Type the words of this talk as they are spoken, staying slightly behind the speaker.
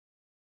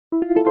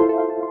Welcome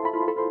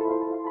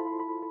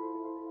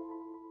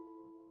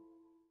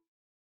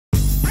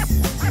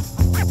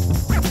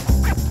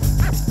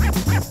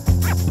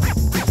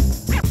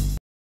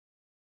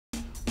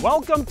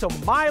to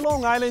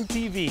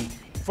MyLITV.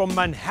 From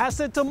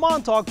Manhasset to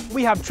Montauk,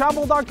 we have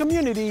traveled our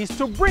communities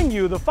to bring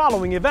you the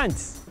following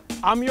events.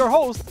 I'm your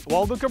host,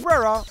 Waldo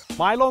Cabrera.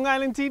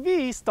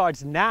 MyLITV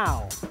starts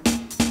now.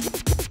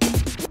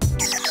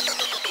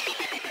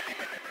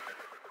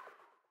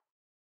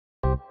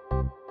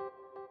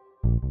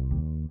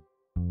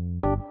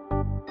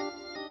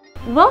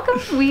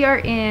 Welcome. We are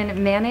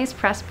in Mayonnaise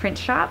Press Print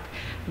Shop.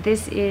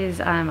 This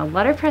is a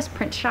letterpress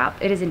print shop.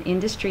 It is an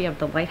industry of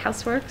the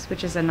Lighthouse Works,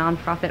 which is a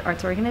nonprofit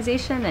arts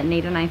organization that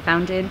Nate and I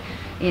founded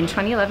in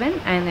 2011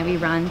 and that we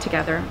run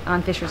together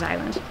on Fisher's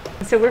Island.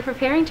 So we're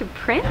preparing to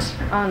print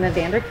on the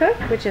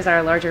Vandercook, which is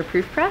our larger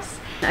proof press.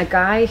 A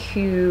guy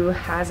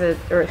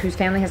whose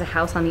family has a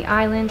house on the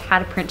island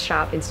had a print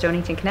shop in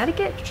Stonington,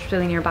 Connecticut, which is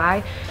really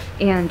nearby.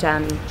 And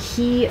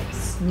he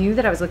knew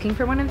that I was looking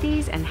for one of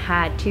these and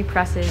had 2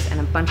 presses and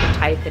a bunch of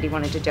type that he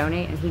wanted to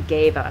donate, and he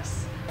gave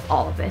us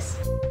all of this.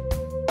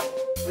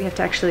 We have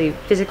to actually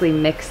physically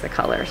mix the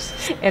colors.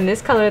 And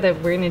this color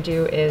that we're gonna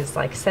do is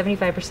like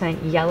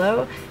 75%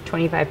 yellow,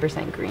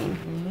 25%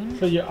 green.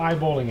 So you're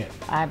eyeballing it?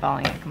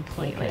 Eyeballing it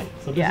completely.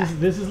 Okay. So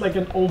this is like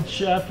an old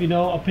chef, you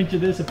know, a pinch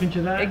of this, a pinch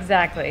of that?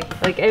 Exactly.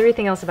 Like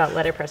everything else about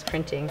letterpress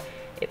printing,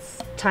 it's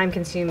time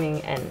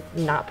consuming and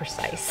not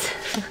precise.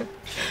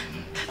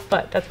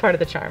 But that's part of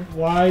the charm.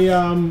 Why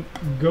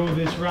go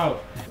this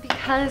route?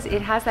 Because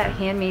it has that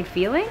handmade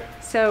feeling.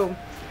 So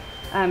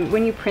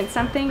when you print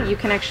something, you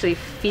can actually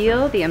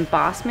feel the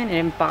embossment. It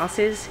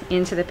embosses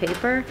into the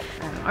paper.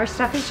 Our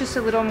stuff is just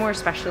a little more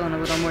special and a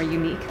little more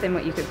unique than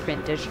what you could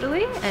print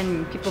digitally,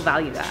 and people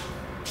value that.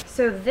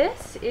 So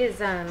this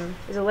is a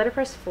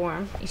letterpress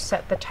form. You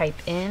set the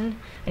type in,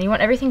 and you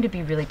want everything to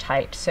be really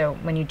tight. So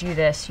when you do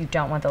this, you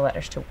don't want the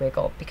letters to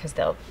wiggle because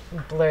they'll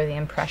blur the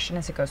impression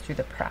as it goes through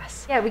the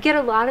press. Yeah, we get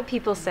a lot of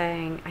people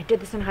saying, I did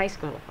this in high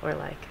school, or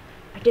like,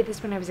 I did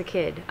this when I was a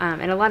kid.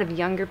 And a lot of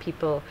younger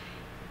people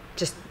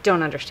just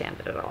don't understand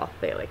it at all.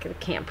 They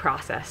can't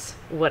process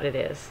what it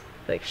is.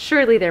 Like,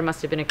 surely there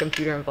must have been a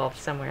computer involved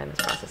somewhere in this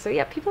process. So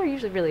yeah, people are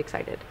usually really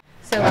excited.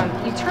 So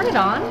you turn it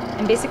on,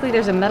 and basically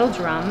there's a metal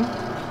drum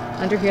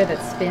under here that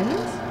spins.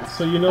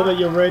 So you know that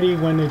you're ready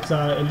when it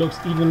looks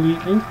evenly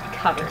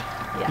covered.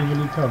 Yeah.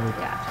 Evenly covered.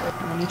 Yeah.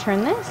 And then you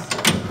turn this.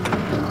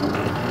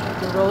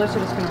 The rollers are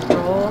just going to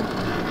roll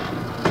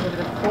over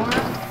the form.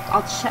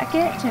 I'll check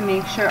it to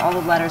make sure all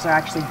the letters are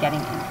actually getting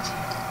inked.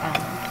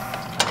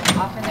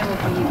 Often there will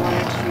be 1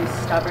 or 2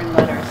 stubborn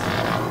letters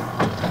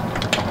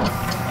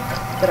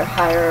that are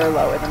higher or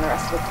lower than the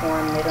rest of the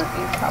form. They don't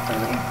ink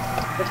properly.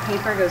 The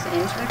paper goes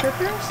into the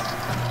clippers.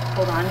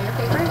 Hold on to your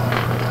paper.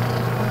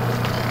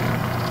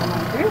 Come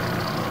on through.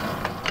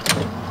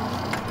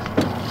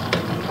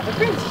 Have a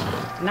print.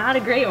 Not a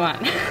great one.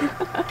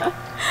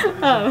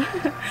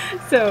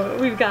 So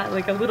we've got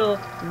like a little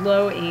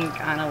low ink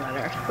on a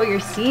letter. What you're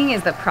seeing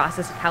is the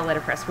process of how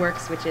letterpress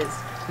works, which is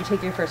you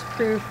take your first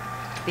proof,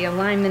 the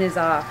alignment is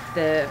off,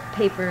 the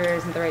paper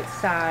isn't the right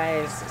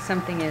size,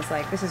 something is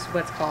like, this is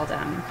what's called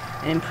an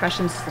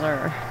impression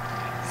slur.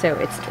 So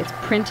it's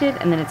printed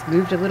and then it's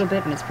moved a little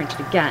bit and it's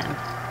printed again.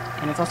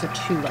 And it's also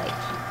too light.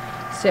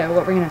 So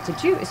what we're gonna have to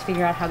do is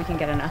figure out how we can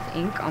get enough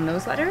ink on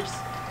those letters,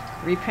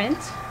 reprint,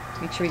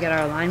 make sure we get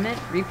our alignment,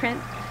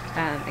 reprint,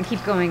 and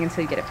keep going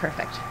until you get it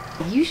perfect.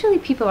 Usually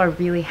people are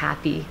really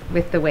happy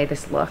with the way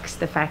this looks,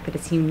 the fact that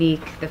it's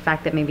unique, the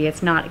fact that maybe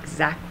it's not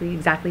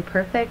exactly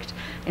perfect,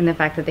 and the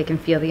fact that they can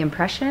feel the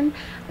impression.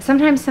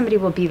 Sometimes somebody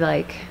will be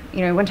like,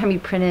 you know, one time we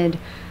printed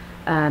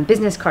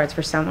business cards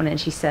for someone and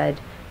she said,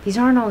 these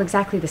aren't all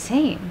exactly the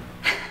same.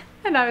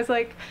 And I was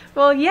like,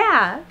 well,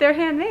 yeah, they're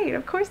handmade.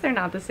 Of course they're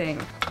not the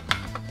same.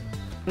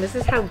 This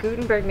is how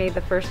Gutenberg made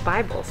the first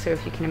Bible. So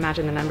if you can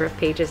imagine the number of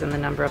pages and the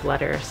number of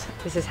letters,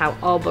 this is how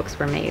all books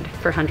were made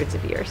for hundreds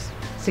of years.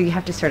 So you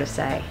have to sort of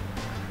say,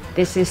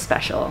 this is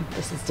special,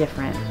 this is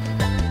different.